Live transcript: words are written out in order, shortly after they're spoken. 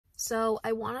So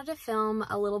I wanted to film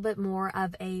a little bit more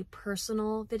of a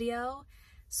personal video.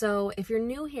 So if you're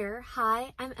new here,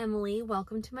 hi, I'm Emily.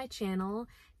 Welcome to my channel.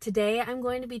 Today I'm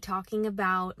going to be talking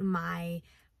about my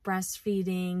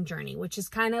breastfeeding journey, which is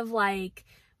kind of like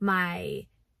my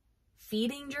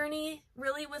feeding journey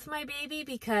really with my baby,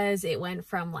 because it went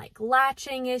from like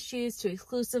latching issues to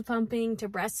exclusive pumping to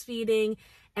breastfeeding.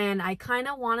 And I kind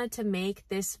of wanted to make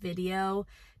this video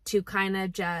to kind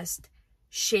of just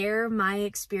share my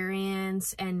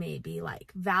experience and maybe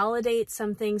like validate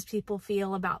some things people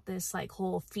feel about this like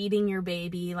whole feeding your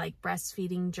baby, like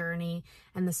breastfeeding journey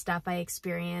and the stuff I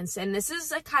experienced. And this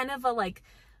is a kind of a like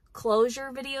closure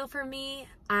video for me.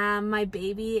 My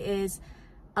baby is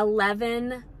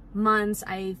 11 months.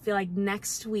 I feel like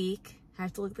next week. I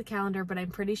have to look at the calendar, but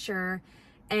I'm pretty sure.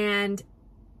 And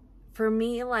for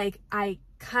me, like, I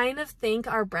kind of think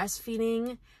our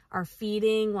breastfeeding, our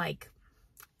feeding like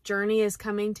journey is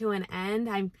coming to an end.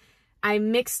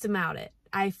 I'm mixed about it.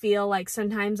 I feel like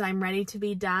sometimes I'm ready to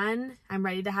be done. I'm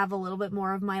ready to have a little bit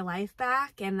more of my life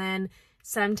back. And then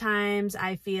sometimes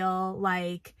I feel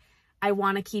like I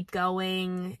want to keep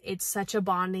going. It's such a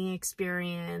bonding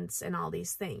experience and all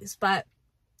these things. But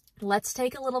let's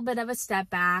take a little bit of a step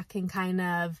back and kind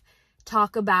of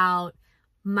talk about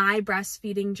my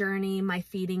breastfeeding journey, my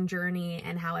feeding journey,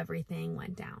 and how everything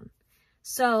went down.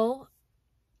 So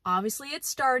obviously it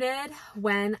started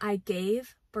when I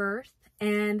gave birth,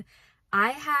 and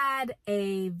I had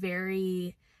a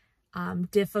very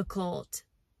difficult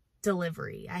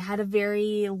delivery. I had a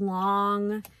very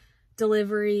long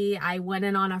delivery. I went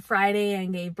in on a Friday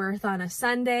and gave birth on a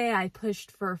Sunday. I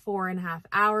pushed for 4.5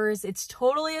 hours. It's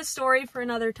totally a story for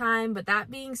another time. But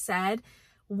that being said,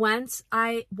 once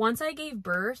I gave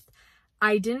birth,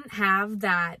 I didn't have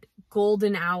that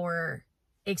golden hour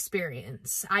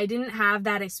experience. I didn't have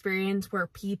that experience where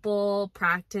people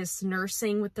practice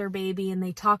nursing with their baby and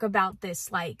they talk about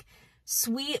this like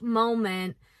sweet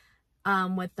moment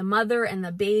with the mother and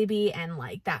the baby and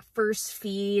like that first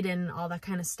feed and all that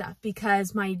kind of stuff,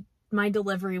 because my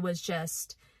delivery was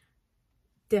just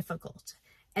difficult.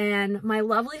 And my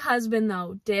lovely husband,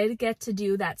 though, did get to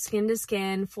do that skin to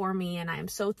skin for me, and I'm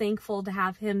so thankful to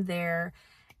have him there.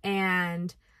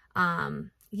 And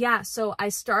yeah, so I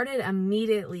started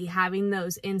immediately having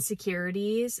those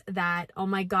insecurities that, oh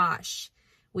my gosh,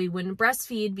 we wouldn't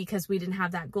breastfeed because we didn't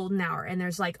have that golden hour. And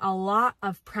there's like a lot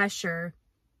of pressure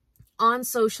on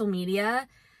social media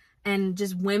and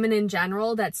just women in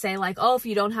general that say like, oh, if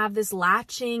you don't have this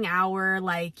latching hour,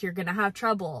 like you're gonna have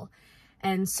trouble.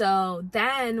 And so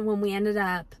then when we ended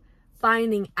up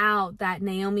finding out that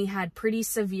Naomi had pretty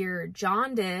severe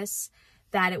jaundice,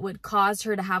 that it would cause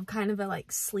her to have kind of a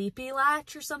like sleepy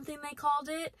latch or something they called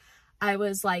it, I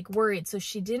was like worried. So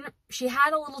she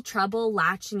had a little trouble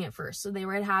latching at first. So they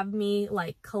would have me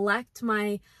like collect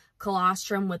my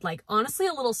colostrum with like honestly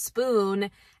a little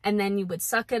spoon, and then you would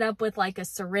suck it up with like a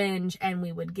syringe and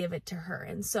we would give it to her.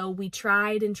 And so we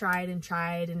tried and tried and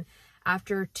tried, and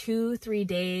after 2-3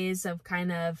 days of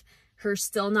kind of her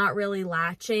still not really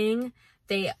latching,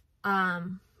 they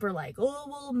were like, oh,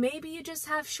 well, maybe you just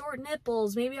have short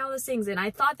nipples, maybe all those things. And I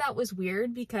thought that was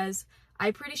weird, because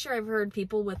I'm pretty sure I've heard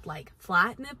people with like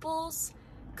flat nipples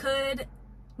could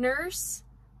nurse,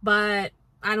 but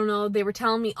I don't know, they were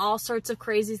telling me all sorts of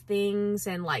crazy things.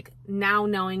 And like now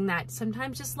knowing that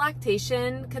sometimes just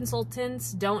lactation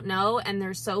consultants don't know, and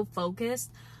they're so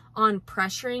focused on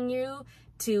pressuring you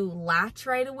to latch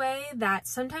right away that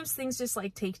sometimes things just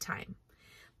like take time.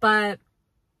 But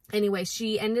anyway,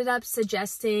 she ended up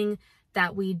suggesting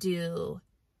that we do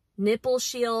nipple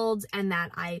shields and that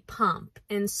I pump.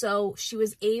 And so she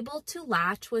was able to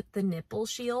latch with the nipple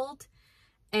shield,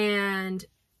 and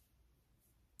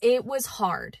it was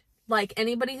hard. Like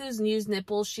anybody who's used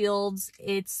nipple shields,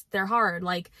 they're hard.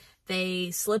 Like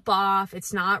they slip off.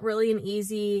 It's not really an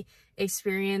easy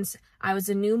experience. I was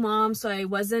a new mom, so I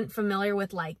wasn't familiar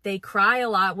with like, they cry a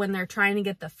lot when they're trying to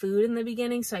get the food in the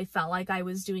beginning. So I felt like I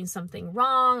was doing something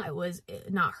wrong. I was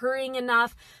not hurrying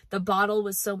enough. The bottle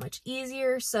was so much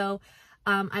easier. So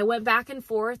I went back and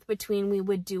forth between, we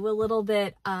would do a little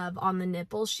bit of on the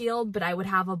nipple shield, but I would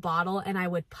have a bottle and I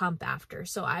would pump after.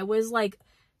 So I was like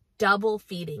double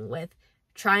feeding with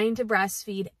trying to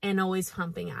breastfeed and always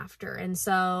pumping after. And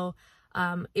so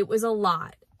it was a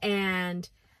lot. And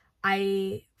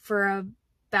for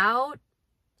about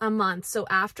a month, so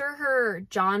after her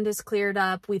jaundice cleared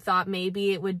up, we thought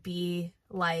maybe it would be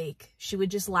like she would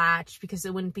just latch because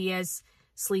it wouldn't be as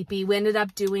sleepy. We ended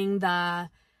up doing the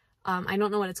I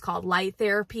don't know what it's called, light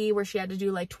therapy, where she had to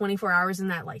do like 24 hours in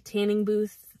that like tanning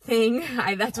booth thing.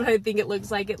 That's what I think it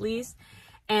looks like, at least.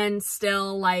 And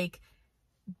still, like,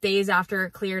 days after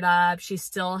it cleared up, she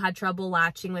still had trouble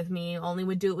latching with me, only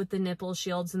would do it with the nipple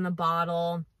shields in the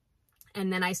bottle.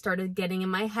 And then I started getting in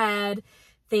my head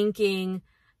thinking,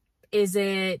 is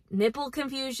it nipple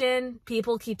confusion?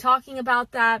 People keep talking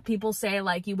about that. People say,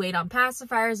 like, you wait on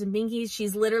pacifiers and binkies.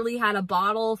 She's literally had a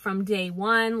bottle from day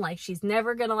one. Like, she's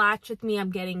never gonna latch with me.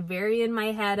 I'm getting very in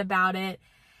my head about it.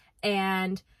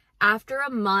 And after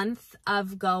a month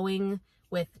of going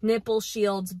with nipple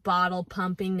shields, bottle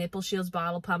pumping, nipple shields,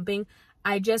 bottle pumping,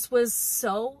 I just was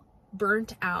so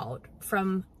burnt out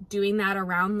from doing that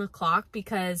around the clock,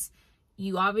 because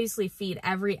you obviously feed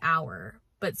every hour.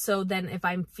 But so then if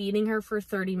I'm feeding her for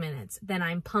 30 minutes, then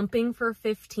I'm pumping for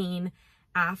 15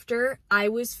 after, I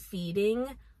was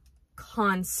feeding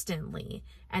constantly.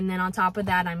 And then on top of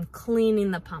that, I'm cleaning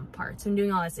the pump parts. I'm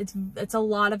doing all this. It's a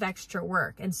lot of extra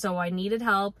work. And so I needed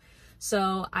help.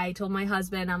 So I told my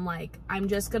husband, I'm like, I'm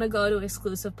just going to go to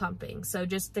exclusive pumping. So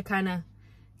just to kind of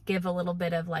give a little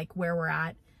bit of like where we're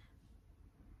at.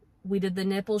 We did the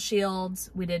nipple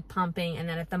shields, we did pumping, and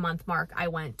then at the month mark, I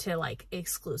went to like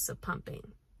exclusive pumping.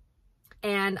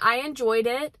 And I enjoyed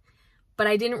it, but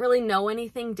I didn't really know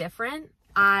anything different.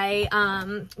 I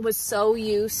was so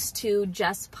used to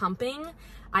just pumping.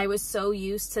 I was so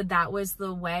used to that was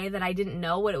the way, that I didn't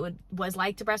know what it was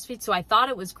like to breastfeed. So I thought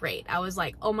it was great. I was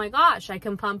like, oh my gosh, I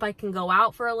can pump, I can go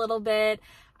out for a little bit.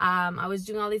 I was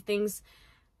doing all these things.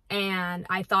 And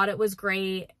I thought it was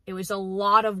great. It was a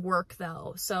lot of work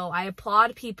though. So I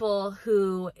applaud people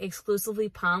who exclusively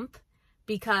pump,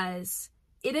 because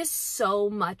it is so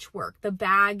much work. The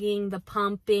bagging, the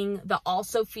pumping, the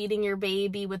also feeding your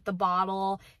baby with the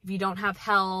bottle if you don't have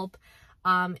help.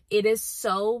 It is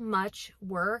so much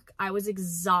work. I was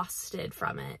exhausted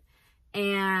from it.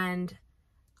 And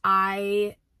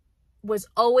I was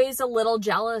always a little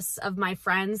jealous of my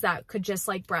friends that could just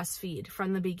like breastfeed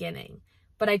from the beginning.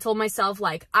 But I told myself,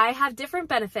 like, I have different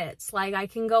benefits. Like, I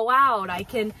can go out, I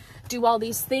can do all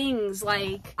these things.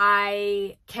 Like,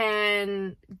 I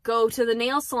can go to the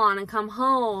nail salon and come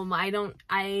home. And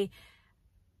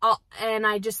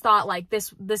I just thought, like,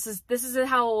 this is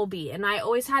how it will be. And I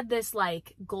always had this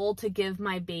like goal to give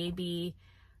my baby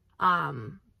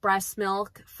breast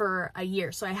milk for a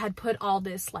year. So I had put all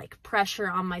this like pressure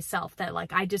on myself that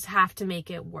like I just have to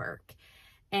make it work.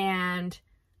 And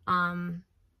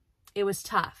it was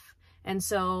tough. And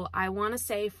so I want to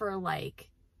say for like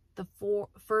the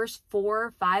first 4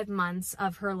 or 5 months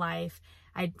of her life,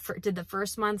 I did the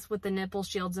first month with the nipple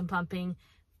shields and pumping.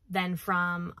 Then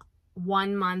from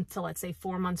 1 month to, let's say,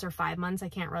 4 months or 5 months, I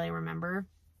can't really remember,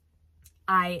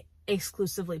 I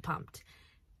exclusively pumped.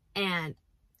 And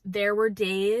there were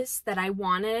days that I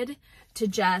wanted to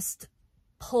just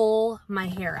pull my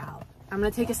hair out. I'm going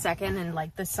to take a second, and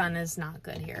like the sun is not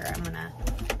good here. I'm going to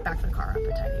back the car up a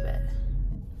tiny bit.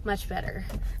 Much better.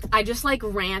 I just like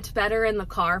rant better in the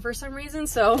car for some reason,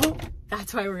 so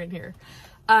that's why we're in here.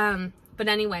 But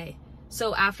anyway,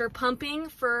 so after pumping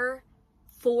for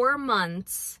 4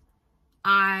 months,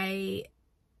 I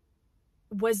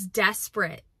was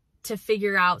desperate to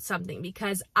figure out something,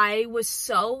 because I was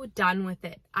so done with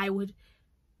it. I would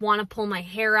want to pull my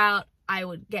hair out. I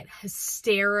would get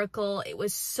hysterical. It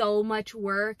was so much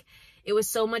work. It was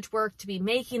so much work to be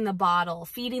making the bottle,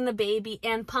 feeding the baby,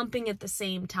 and pumping at the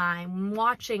same time,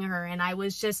 watching her. And I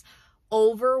was just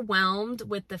overwhelmed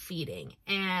with the feeding.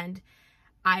 And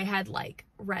I had like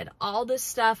read all this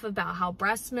stuff about how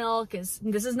breast milk is,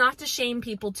 this is not to shame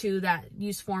people too that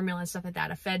use formula and stuff like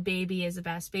that. A fed baby is the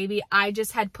best baby. I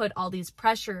just had put all these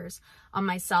pressures on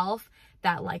myself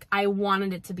that like I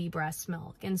wanted it to be breast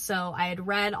milk. And so I had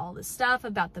read all this stuff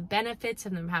about the benefits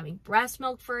of them having breast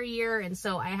milk for a year. And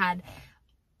so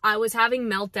I was having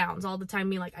meltdowns all the time,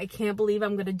 being like, I can't believe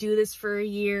I'm going to do this for a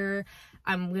year.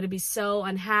 I'm going to be so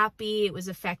unhappy. It was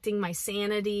affecting my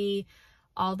sanity,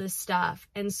 all this stuff.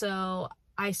 And so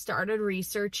I started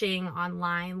researching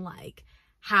online, like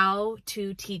how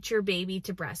to teach your baby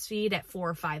to breastfeed at 4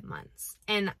 or 5 months.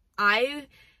 And I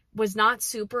was not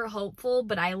super hopeful,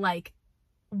 but I like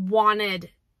wanted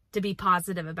to be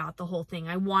positive about the whole thing.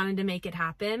 I wanted to make it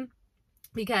happen,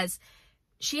 because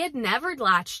she had never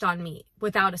latched on me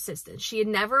without assistance. She had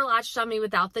never latched on me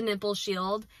without the nipple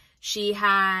shield. She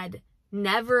had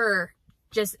never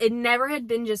it never had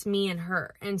been just me and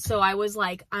her. And so I was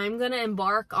like, I'm going to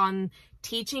embark on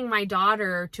teaching my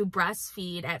daughter to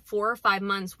breastfeed at 4 or 5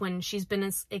 months, when she's been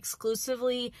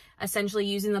exclusively essentially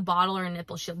using the bottle or a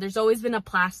nipple shield. There's always been a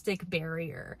plastic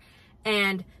barrier.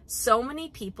 And so many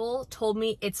people told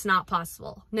me it's not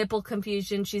possible. Nipple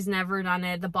confusion, she's never done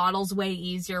it. The bottle's way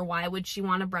easier. Why would she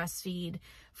want to breastfeed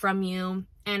from you?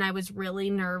 And I was really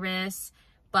nervous.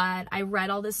 but I read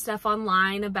all this stuff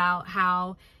online about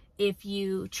how if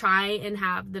you try and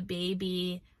have the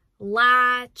baby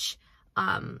latch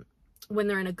when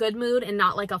they're in a good mood and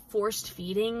not like a forced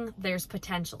feeding, there's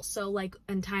potential. So like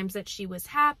in times that she was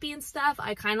happy and stuff,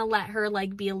 I kind of let her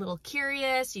like be a little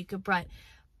curious. You could put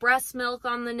breast milk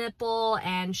on the nipple,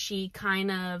 and she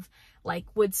kind of like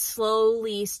would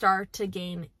slowly start to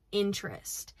gain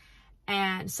interest.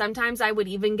 And sometimes I would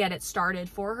even get it started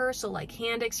for her. So like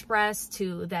hand express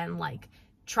to then like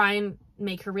try and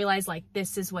make her realize like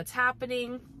this is what's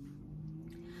happening.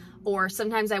 Or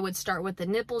sometimes I would start with the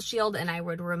nipple shield and I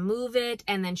would remove it,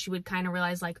 and then she would kind of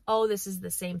realize like, oh, this is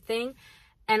the same thing.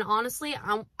 And honestly,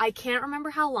 I can't remember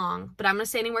how long, but I'm going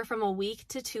to say anywhere from a week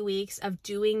to 2 weeks of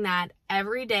doing that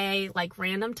every day, like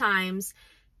random times,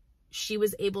 she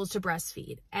was able to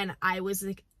breastfeed. And I was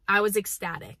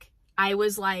ecstatic. I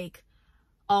was like,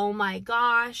 oh my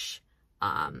gosh,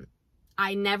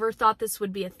 I never thought this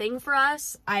would be a thing for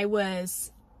us.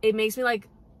 It makes me like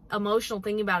emotional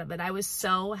thinking about it, but I was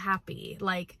so happy.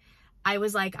 Like, I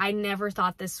was like, I never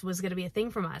thought this was going to be a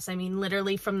thing from us. I mean,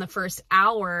 literally from the first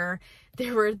hour,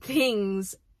 there were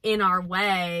things in our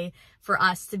way for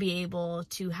us to be able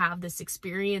to have this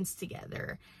experience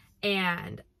together.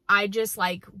 And I just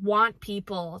like want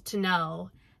people to know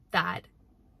that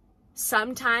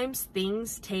sometimes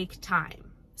things take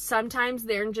time. Sometimes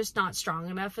they're just not strong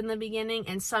enough in the beginning,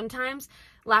 and sometimes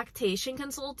lactation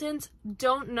consultants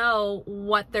don't know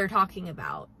what they're talking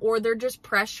about, or they're just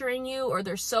pressuring you, or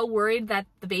they're so worried that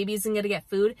the baby isn't going to get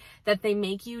food that they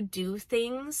make you do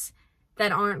things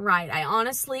that aren't right. I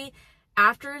honestly,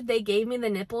 after they gave me the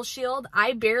nipple shield,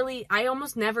 I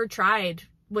almost never tried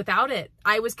without it.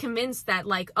 I was convinced that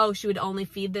like, oh, she would only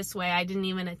feed this way. I didn't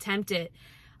even attempt it.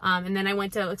 And then I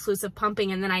went to exclusive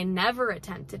pumping, and then I never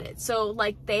attempted it. So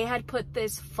like they had put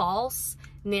this false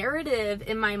narrative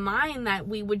in my mind that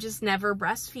we would just never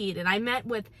breastfeed. And I met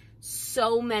with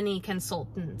so many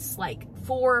consultants, like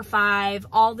 4 or 5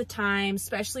 all the time,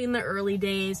 especially in the early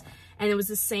days. And it was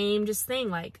the same just thing,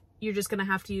 like you're just going to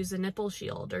have to use a nipple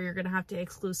shield, or you're going to have to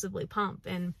exclusively pump.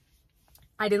 And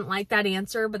I didn't like that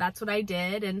answer, but that's what I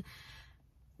did. And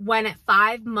when at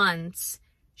 5 months,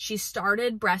 she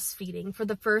started breastfeeding for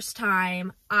the first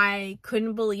time, I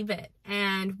couldn't believe it.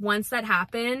 And once that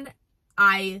happened,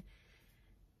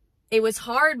 it was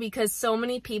hard because so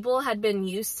many people had been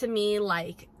used to me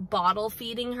like bottle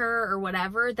feeding her or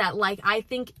whatever, that like I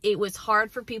think it was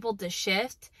hard for people to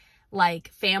shift, like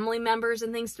family members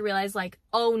and things, to realize like,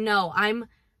 oh no, I'm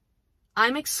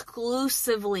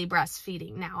exclusively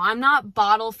breastfeeding now. I'm not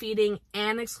bottle feeding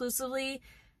and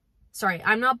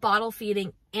I'm not bottle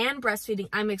feeding and breastfeeding.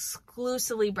 I'm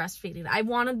exclusively breastfeeding. I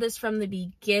wanted this from the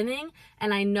beginning,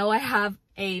 and I know I have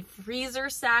a freezer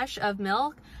stash of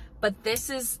milk, but this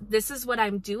is what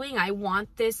I'm doing. I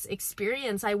want this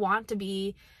experience. I want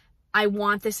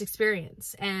this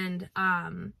experience. And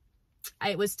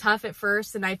it was tough at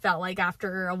first, and I felt like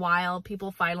after a while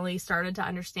people finally started to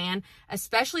understand,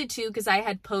 especially too because I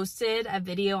had posted a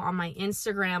video on my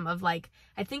Instagram of like,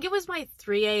 I think it was my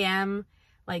 3 a.m.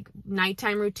 like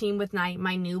nighttime routine with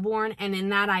my newborn, and in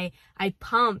that I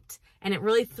pumped, and it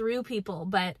really threw people.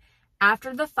 But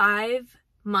after the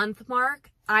 5-month mark,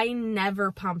 I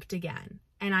never pumped again,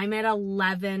 and I'm at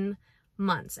 11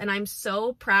 months, and I'm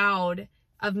so proud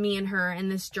of me and her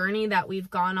and this journey that we've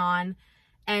gone on,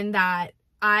 and that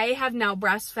I have now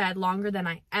breastfed longer than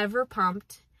I ever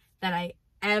pumped, that I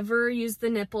ever used the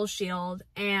nipple shield.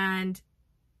 And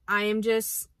I am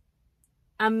just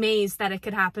amazed that it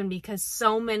could happen, because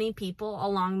so many people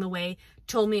along the way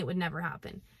told me it would never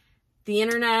happen. The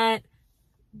internet,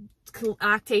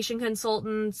 lactation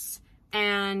consultants,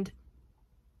 and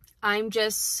I'm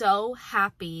just so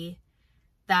happy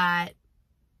that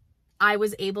I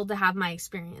was able to have my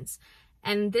experience.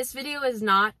 And this video is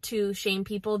not to shame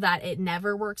people that it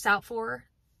never works out for.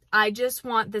 I just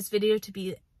want this video to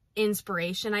be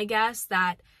inspiration, I guess,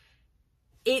 that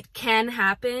it can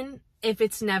happen if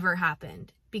it's never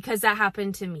happened, because that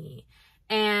happened to me.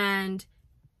 And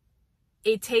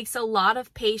it takes a lot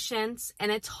of patience,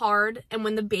 and it's hard. And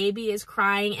when the baby is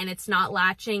crying and it's not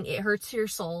latching, it hurts your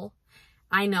soul.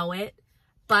 I know it.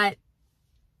 But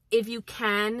if you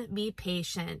can be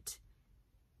patient,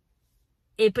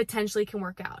 it potentially can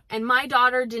work out. And my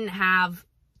daughter didn't have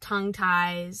tongue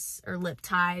ties or lip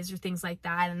ties or things like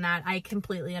that, and that I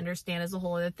completely understand as a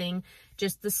whole other thing.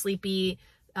 Just the sleepy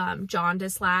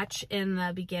jaundice latch in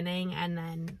the beginning, and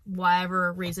then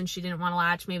whatever reason she didn't want to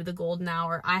latch, maybe the golden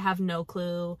hour, I have no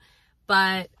clue.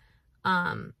 But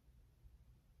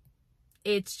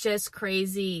it's just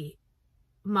crazy,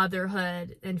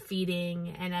 motherhood and feeding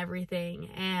and everything.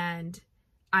 And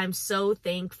I'm so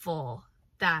thankful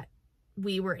that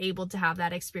we were able to have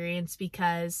that experience,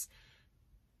 because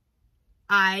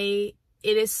it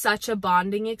is such a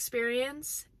bonding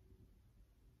experience.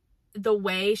 The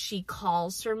way she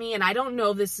calls for me, and I don't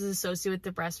know if this is associated with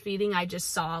the breastfeeding. I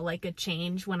just saw like a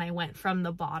change when I went from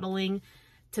the bottling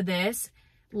to this.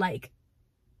 Like,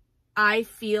 I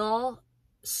feel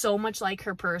so much like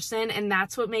her person, and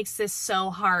that's what makes this so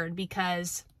hard,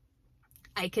 because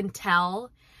I can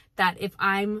tell that if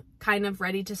I'm kind of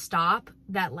ready to stop,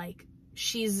 that like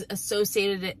she's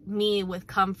associated me with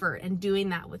comfort and doing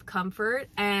that with comfort,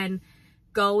 and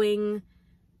going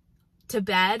to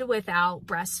bed without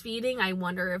breastfeeding, I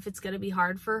wonder if it's going to be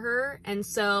hard for her. And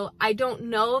so I don't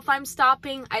know if I'm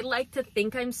stopping. I like to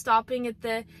think I'm stopping at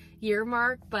the year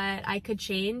mark, but I could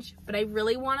change. But I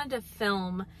really wanted to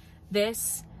film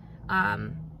this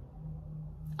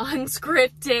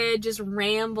unscripted just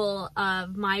ramble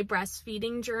of my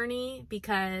breastfeeding journey,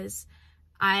 because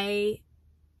I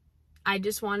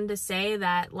just wanted to say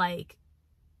that, like,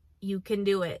 you can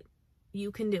do it.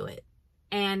 You can do it.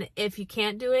 And if you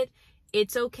can't do it,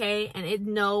 it's okay. And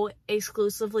no,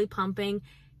 exclusively pumping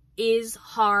is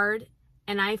hard,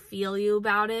 and I feel you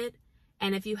about it.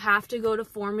 And if you have to go to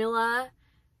formula,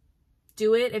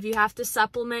 do it. If you have to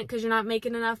supplement because you're not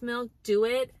making enough milk, do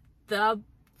it. The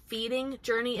feeding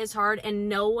journey is hard, and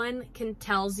no one can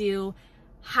tell you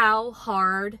how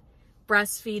hard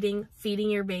breastfeeding, feeding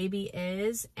your baby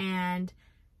is. And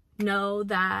know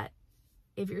that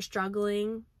if you're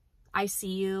struggling, I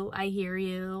see you, I hear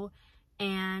you,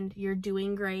 and you're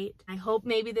doing great. I hope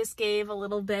maybe this gave a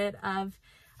little bit of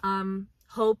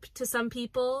hope to some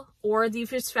people, or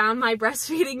you've just found my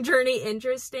breastfeeding journey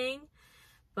interesting.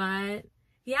 But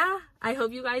yeah, I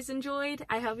hope you guys enjoyed.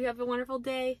 I hope you have a wonderful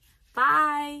day.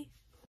 Bye.